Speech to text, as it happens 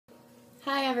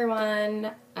Hi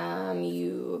everyone!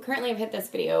 You currently have hit this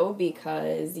video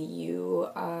because you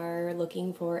are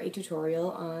looking for a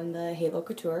tutorial on the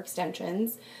HaloCouture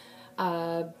extensions.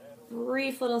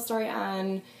 Brief little story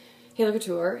on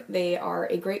HaloCouture. They are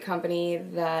a great company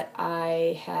that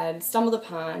I had stumbled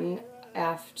upon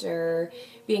after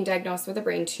being diagnosed with a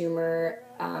brain tumor.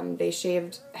 They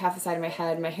shaved half the side of my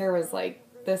head. My hair was like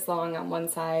this long on one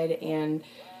side and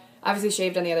obviously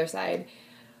shaved on the other side.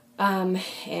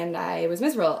 And I was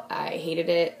miserable. I hated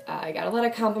it. I got a lot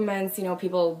of compliments,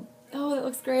 people, oh, that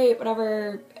looks great,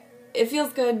 whatever. It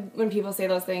feels good when people say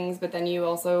those things, but then you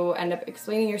also end up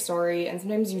explaining your story, and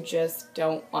sometimes you just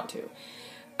don't want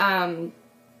to.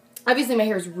 Obviously my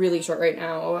hair is really short right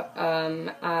now.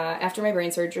 After my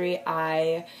brain surgery,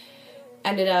 I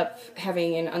ended up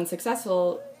having an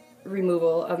unsuccessful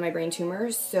removal of my brain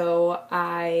tumor, so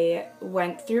I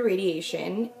went through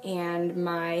radiation and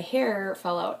my hair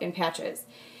fell out in patches.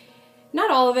 Not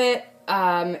all of it.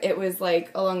 It was like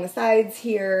along the sides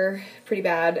here pretty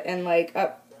bad and like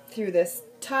up through this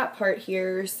top part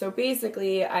here, so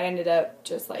basically I ended up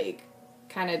just like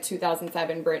kind of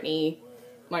 2007 Britney,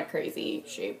 went crazy,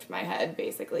 shaved my head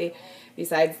basically,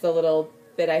 besides the little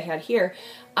bit I had here.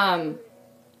 And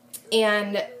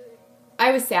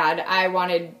I was sad. I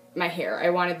wanted my hair.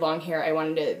 I wanted long hair. I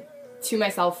wanted to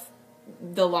myself,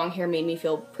 the long hair made me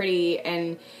feel pretty,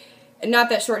 and not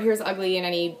that short hair is ugly in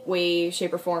any way,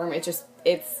 shape, or form.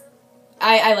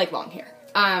 I like long hair.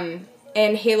 And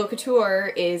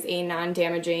HaloCouture is a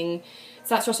non-damaging,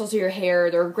 it's not stressful to your hair.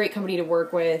 They're a great company to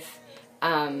work with,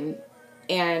 and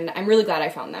I'm really glad I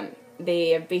found them. They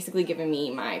have basically given me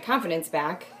my confidence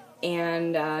back,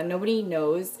 and nobody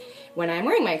knows when I'm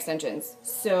wearing my extensions.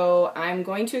 So I'm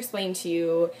going to explain to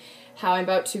you how I'm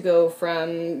about to go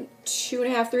from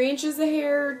 2.5, 3 inches of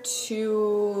hair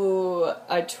to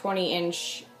a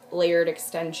 20-inch layered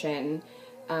extension,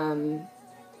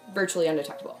 virtually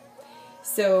undetectable.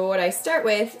 So what I start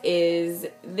with is,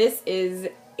 this is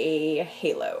a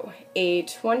halo, a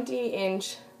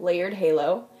 20-inch layered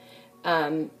halo.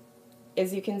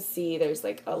 As you can see, there's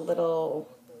like a little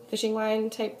fishing line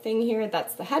type thing here.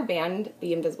 That's the headband,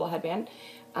 the invisible headband.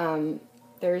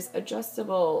 There's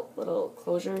adjustable little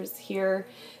closures here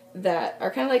that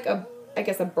are kind of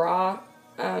like a bra,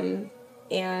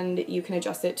 and you can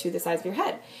adjust it to the size of your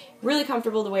head. Really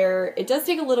comfortable to wear. It does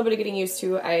take a little bit of getting used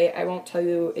to. I won't tell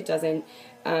you it doesn't,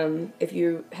 if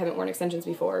you haven't worn extensions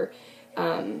before.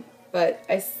 But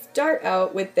I start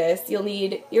out with this. You'll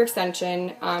need your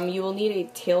extension. You will need a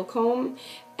tail comb.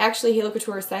 Actually,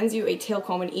 HaloCouture sends you a tail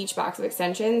comb in each box of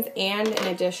extensions and an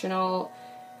additional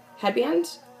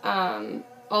headband.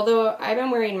 Although I've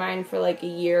been wearing mine for like a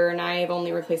year and I've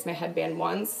only replaced my headband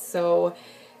once, so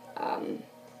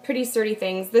pretty sturdy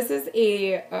things. This is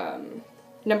a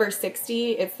number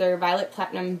 60. It's their Violet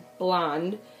Platinum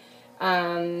Blonde,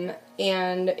 and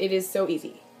it is so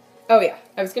easy. Oh yeah,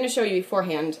 I was going to show you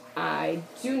beforehand. I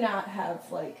do not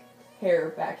have like hair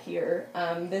back here.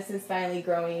 This is finally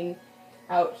growing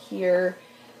out here.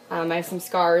 I have some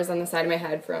scars on the side of my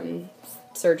head from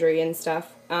surgery and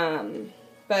stuff.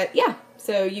 But yeah,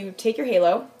 so you take your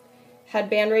halo,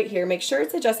 headband right here, make sure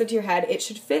it's adjusted to your head. It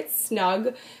should fit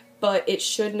snug, but it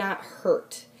should not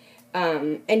hurt.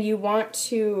 And you want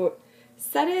to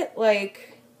set it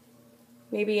like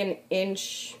maybe an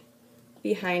inch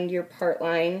behind your part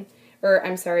line, or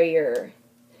I'm sorry, your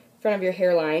front of your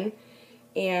hairline,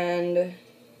 and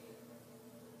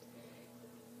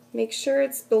make sure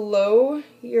it's below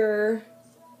your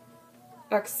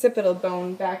occipital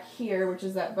bone back here, which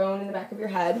is that bone in the back of your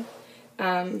head.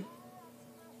 And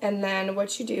then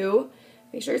what you do,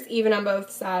 make sure it's even on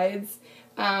both sides.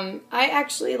 I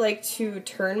actually like to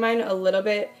turn mine a little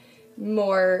bit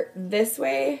more this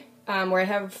way, where I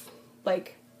have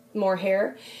like more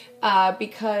hair,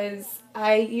 because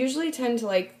I usually tend to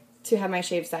like to have my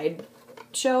shaved side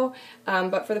show,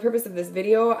 but for the purpose of this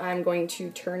video, I'm going to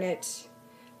turn it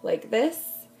like this,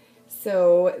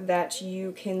 so that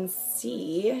you can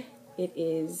see it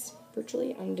is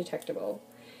virtually undetectable.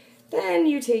 Then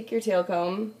you take your tail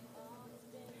comb,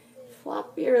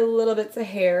 flop your little bits of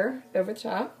hair over the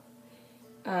top,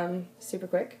 super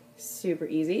quick, super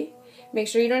easy. Make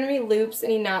sure you don't have any loops,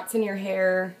 any knots in your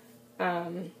hair,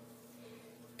 comb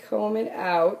it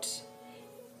out.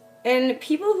 And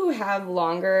people who have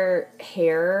longer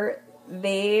hair,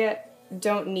 they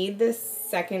don't need this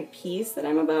second piece that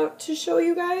I'm about to show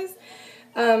you guys,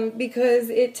 because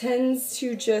it tends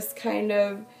to just kind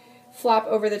of flop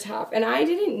over the top. And I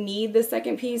didn't need the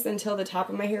second piece until the top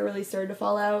of my hair really started to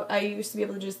fall out. I used to be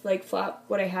able to just like flop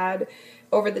what I had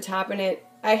over the top, and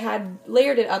I had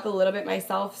layered it up a little bit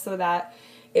myself so that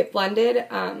it blended.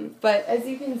 But as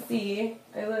you can see,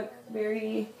 I look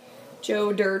very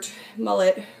Joe Dirt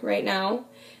mullet right now.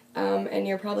 And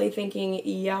you're probably thinking,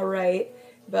 yeah, right.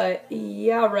 But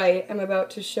yeah, right, I'm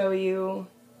about to show you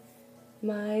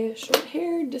my short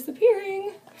hair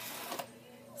disappearing.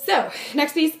 So,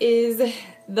 next piece is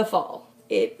the fall.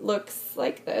 It looks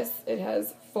like this. It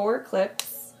has 4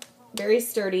 clips, very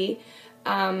sturdy.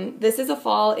 This is a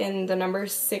fall in the number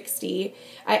 60.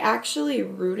 I actually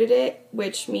rooted it,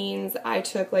 which means I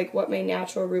took like what my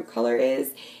natural root color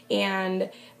is, and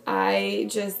I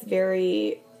just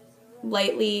very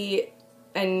lightly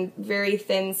and very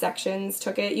thin sections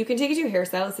took it. You can take it to your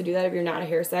hairstylist to do that if you're not a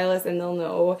hairstylist, and they'll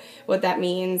know what that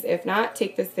means. If not,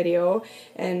 take this video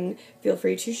and feel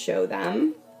free to show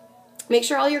them. Make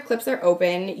sure all your clips are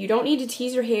open. You don't need to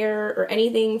tease your hair or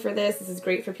anything for this. This is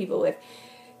great for people with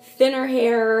thinner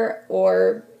hair,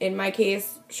 or in my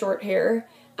case, short hair.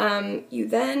 You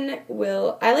then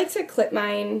will, I like to clip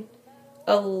mine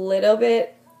a little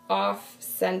bit off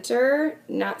center,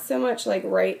 not so much like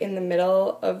right in the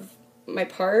middle of my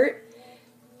part,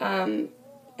 and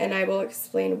I will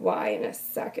explain why in a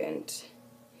second.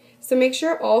 So make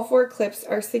sure all 4 clips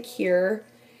are secure,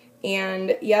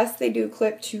 and yes, they do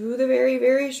clip to the very,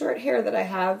 very short hair that I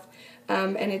have,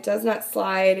 and it does not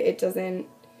slide, it doesn't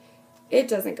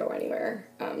go anywhere.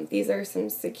 These are some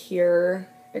secure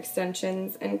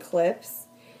extensions and clips.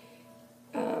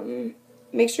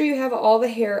 Make sure you have all the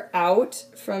hair out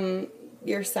from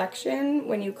your section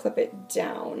when you clip it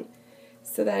down.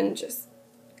 So then just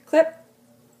clip.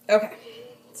 Okay,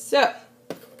 so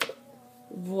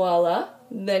voila.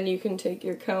 Then you can take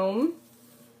your comb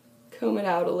it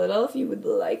out a little if you would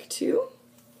like to.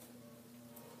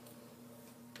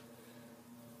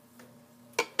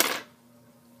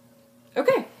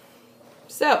 Okay,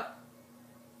 so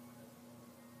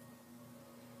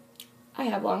I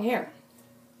have long hair,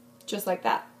 just like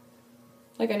that.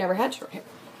 Like I never had short hair.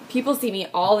 People see me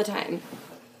all the time.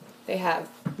 They have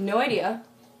no idea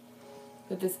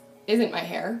that this isn't my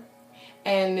hair,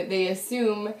 and they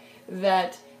assume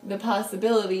that the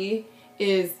possibility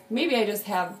is maybe I just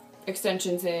have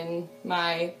extensions in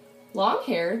my long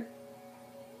hair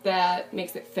that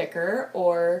makes it thicker,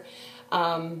 or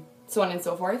so on and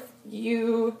so forth.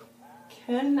 You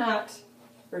cannot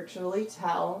virtually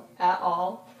tell at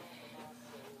all.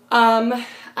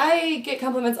 I get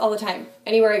compliments all the time,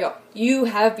 anywhere I go. You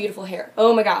have beautiful hair.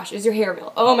 Oh my gosh, is your hair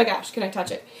real? Oh my gosh, can I touch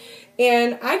it?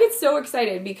 And I get so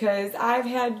excited because I've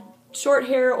had short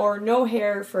hair or no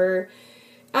hair for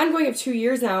ongoing of 2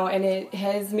 years now, and it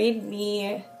has made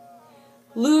me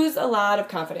lose a lot of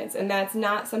confidence, and that's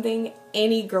not something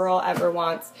any girl ever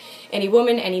wants. Any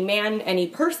woman, any man, any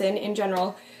person in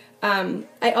general.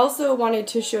 I also wanted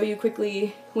to show you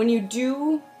quickly, when you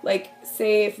do, like,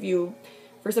 say if you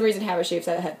for some reason have a shaved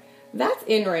side of head, that's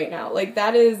in right now. Like,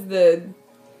 that's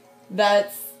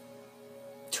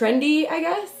trendy, I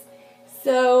guess.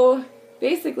 So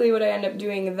basically what I end up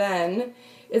doing then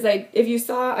is if you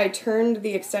saw, I turned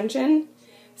the extension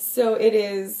so it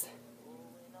is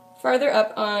farther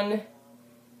up on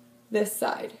this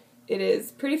side. It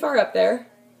is pretty far up there.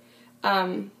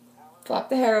 Flop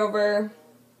the hair over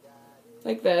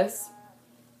like this,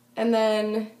 and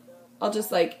then I'll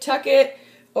just like tuck it,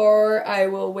 or I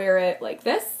will wear it like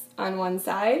this on one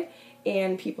side,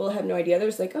 and people have no idea. They're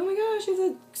just like, oh my gosh, it's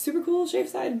a super cool shaved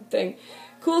side thing.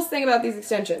 Coolest thing about these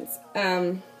extensions,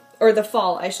 or the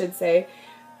fall, I should say,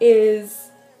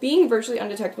 is being virtually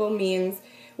undetectable means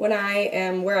when I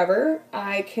am wherever,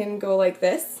 I can go like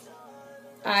this.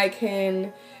 I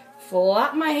can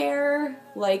flop my hair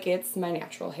like it's my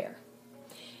natural hair.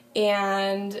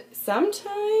 And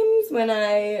sometimes when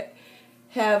I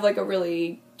have like a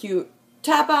really cute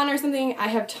top on or something, I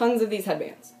have tons of these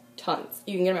headbands. Tons.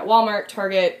 You can get them at Walmart,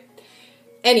 Target,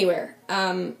 anywhere.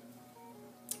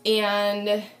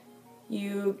 And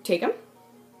you take them,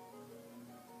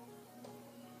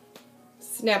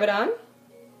 snap it on.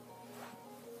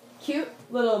 Cute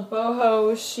little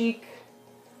boho chic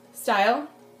style.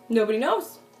 Nobody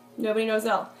knows. Nobody knows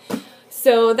at all.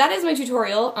 So that is my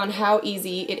tutorial on how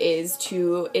easy it is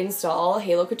to install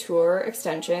HaloCouture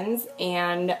extensions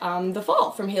and the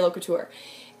fall from HaloCouture.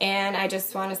 And I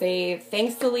just want to say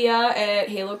thanks to Leah at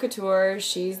HaloCouture.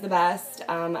 She's the best.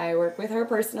 I work with her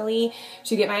personally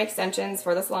to get my extensions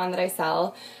for the salon that I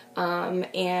sell.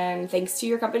 And thanks to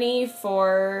your company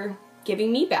for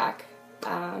giving me back.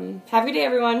 Have a good day,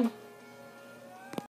 everyone.